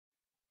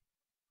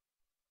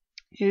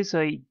Here's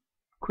a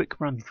quick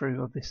run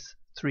through of this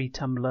 3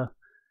 tumbler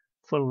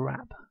full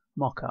wrap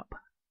mock-up.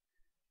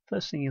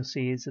 First thing you'll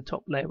see is the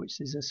top layer,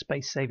 which is a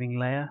space saving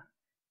layer.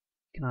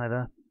 You can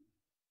either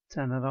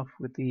turn that off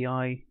with the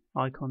eye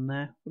icon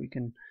there, or you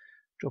can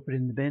drop it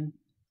in the bin.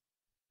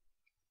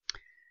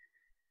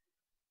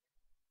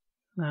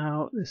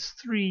 Now there's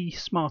 3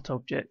 smart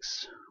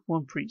objects,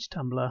 one for each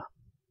tumbler,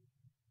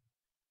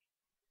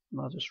 and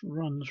I'll just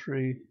run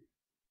through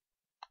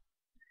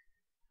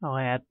how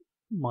I add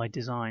my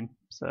design.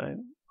 So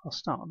I'll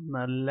start on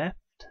the left,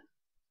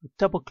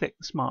 double click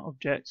the smart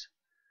object,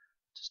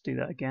 just do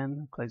that again,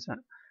 I'll close that.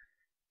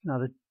 Now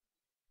the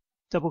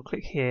double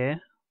click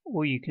here,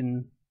 or you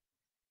can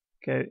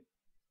go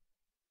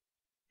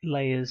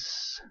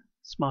layers,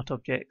 smart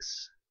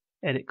objects,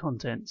 edit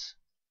contents,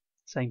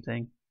 same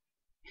thing,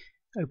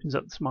 opens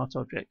up the smart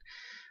object.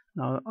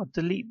 Now I'll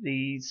delete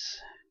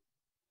these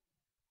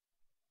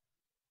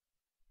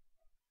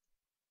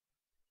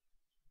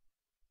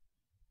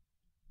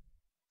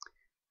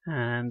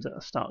and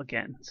I'll start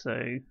again. So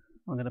I'm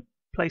going to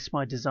place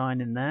my design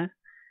in there.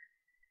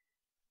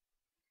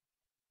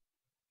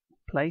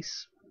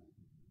 Place.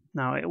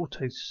 Now it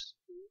auto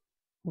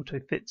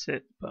fits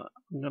it, but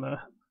I'm going to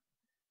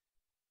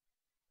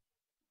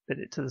fit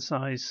it to the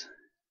size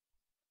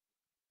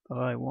that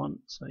I want,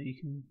 so you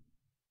can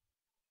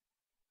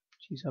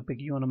choose how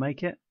big you want to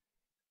make it.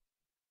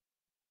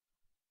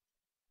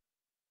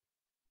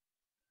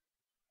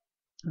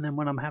 And then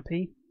when I'm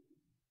happy,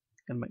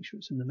 I'm going to make sure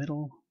it's in the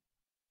middle.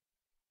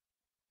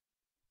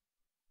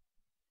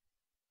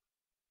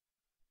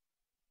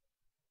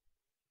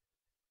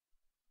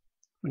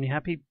 When you're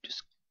happy,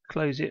 just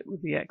close it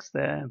with the X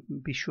there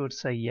and be sure to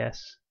say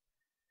yes.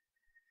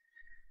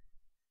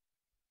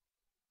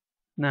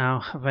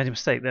 Now I've made a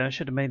mistake there. I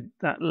should have made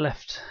that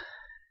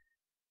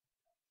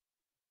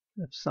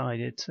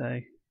left-sided, so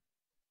I'm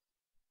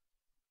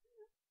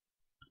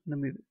going to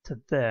move it to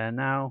there.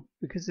 Now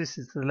because this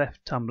is the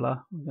left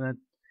tumbler, I'm going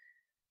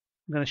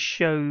to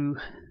show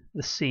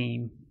the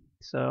seam.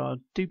 So I'll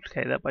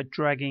duplicate that by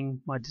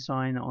dragging my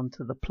design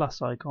onto the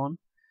plus icon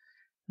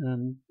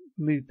and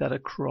move that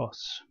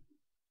across.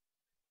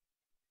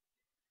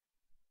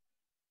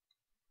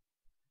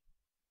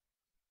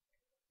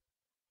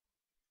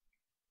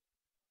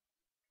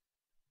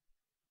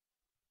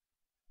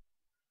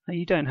 Now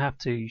you don't have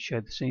to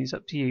show the seam, it's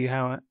up to you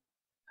how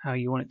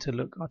you want it to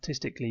look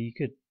artistically. You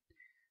could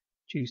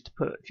choose to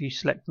put, if you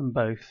select them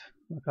both,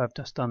 like I've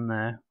just done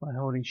there, by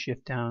holding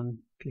shift down,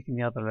 clicking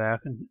the other layer, I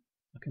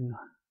can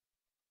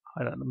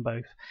highlight them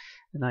both.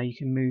 And now you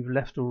can move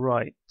left or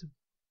right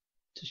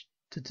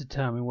to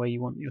determine where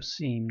you want your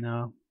seam.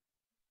 Now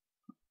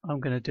I'm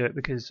going to do it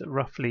because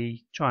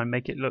roughly try and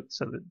make it look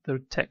so that the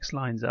text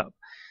lines up,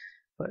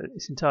 but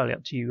it's entirely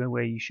up to you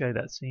where you show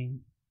that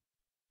seam.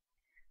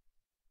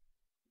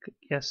 Click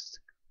yes.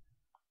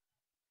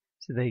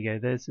 So there you go,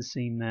 there's the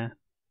seam there.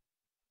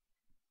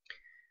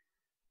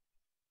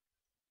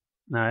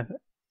 Now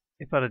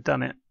if I'd have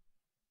done it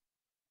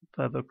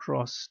further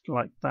across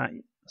like that,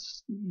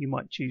 you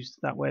might choose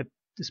that way of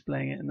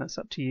displaying it, and that's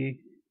up to you.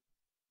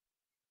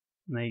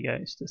 And there you go,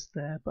 it's just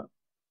there, but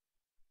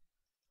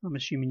I'm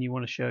assuming you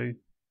want to show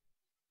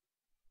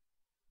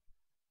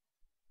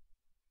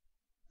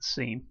the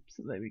seam.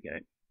 So there we go.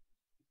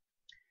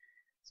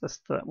 So that's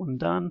that one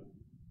done.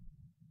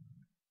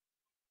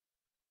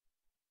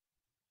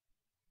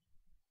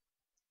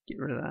 Get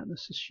rid of that.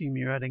 Let's assume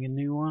you're adding a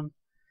new one.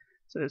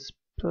 So it's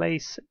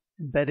place,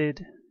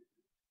 embedded.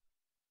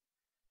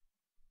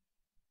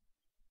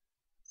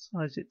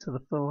 Size it to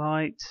the full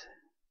height.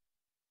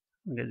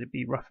 I'm going to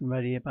be rough and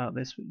ready about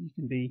this, but you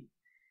can be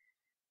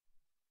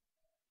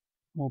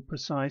more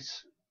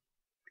precise.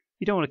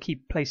 You don't want to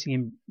keep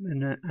placing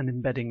and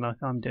embedding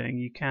like I'm doing.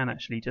 You can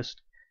actually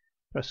just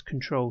press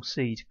Ctrl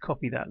C to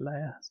copy that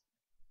layer,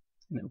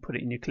 and it will put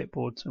it in your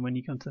clipboard, so when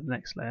you come to the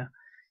next layer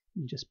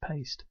you just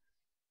paste.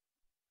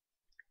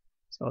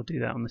 So I'll do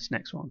that on this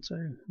next one. So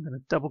I'm going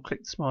to double click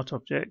the smart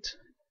object,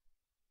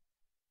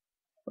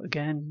 but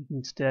again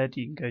instead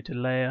you can go to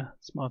layer,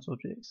 smart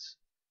objects,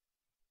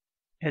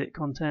 edit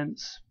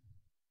contents.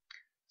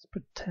 Let's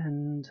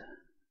pretend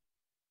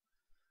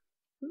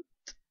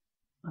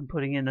I'm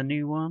putting in a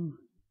new one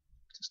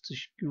just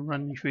to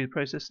run you through the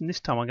process, and this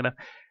time I'm going to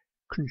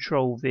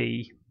Control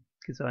V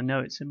because I know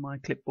it's in my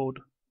clipboard.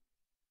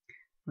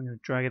 I'm going to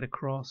drag it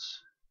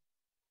across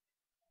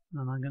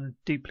and I'm going to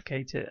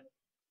duplicate it,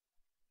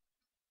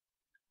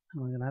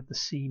 and I'm going to have the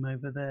seam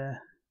over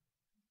there.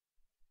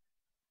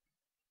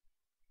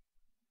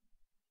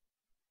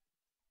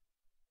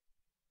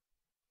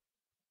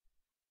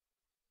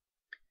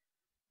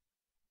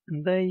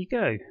 And there you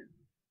go.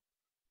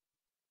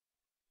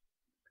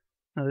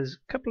 Now there's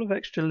a couple of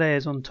extra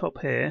layers on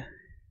top here.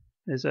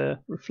 There's a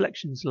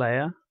reflections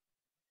layer,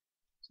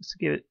 just to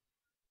give it,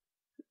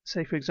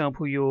 say for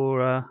example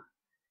your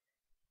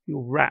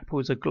wrap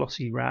was a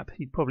glossy wrap,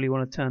 you'd probably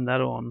want to turn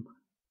that on.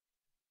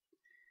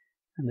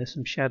 And there's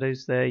some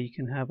shadows there you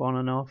can have on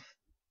and off.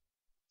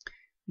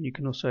 You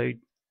can also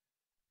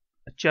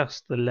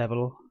adjust the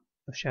level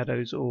of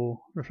shadows or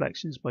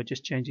reflections by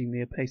just changing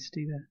the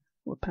opacity there,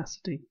 or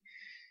opacity.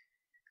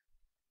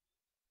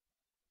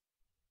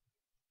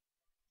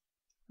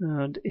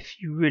 And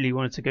if you really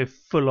wanted to go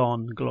full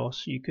on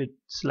gloss, you could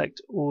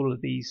select all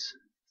of these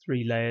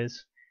 3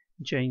 layers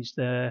and change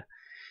their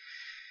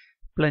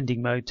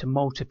blending mode to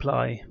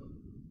multiply,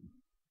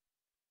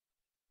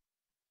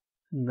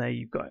 and there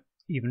you've got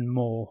even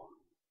more.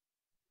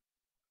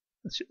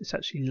 It's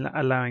actually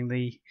allowing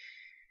the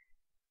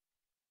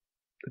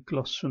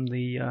gloss from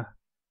the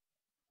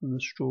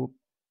straw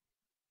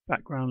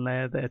background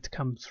layer there to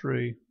come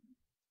through.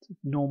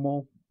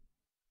 Normal,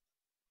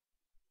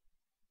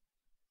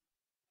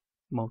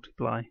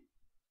 multiply.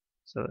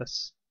 So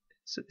it's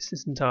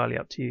entirely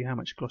up to you how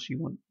much gloss you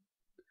want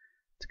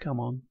to come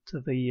on to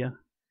the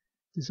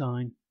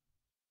design.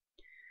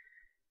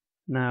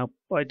 Now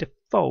by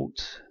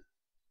default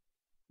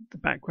the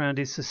background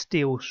is a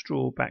steel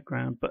straw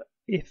background, but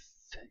if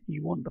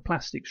you want the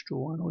plastic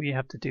straw one, all you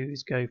have to do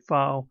is go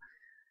File,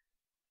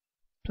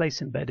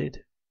 Place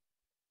Embedded,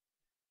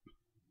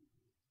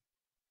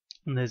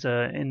 and there's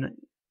in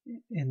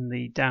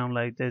the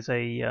download there's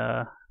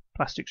a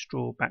plastic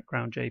straw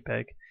background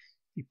JPEG.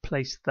 You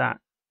place that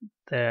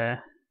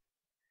there,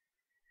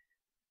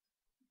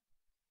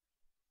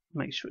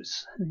 make sure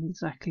it's in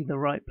exactly the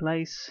right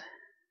place.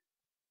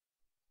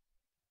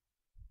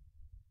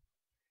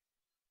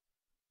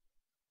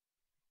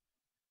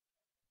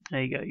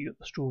 There you go, you've got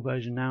the straw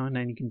version now, and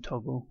then you can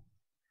toggle.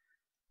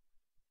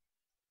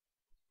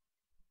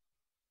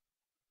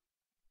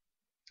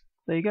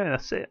 There you go,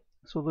 that's it.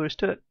 That's all there is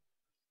to it.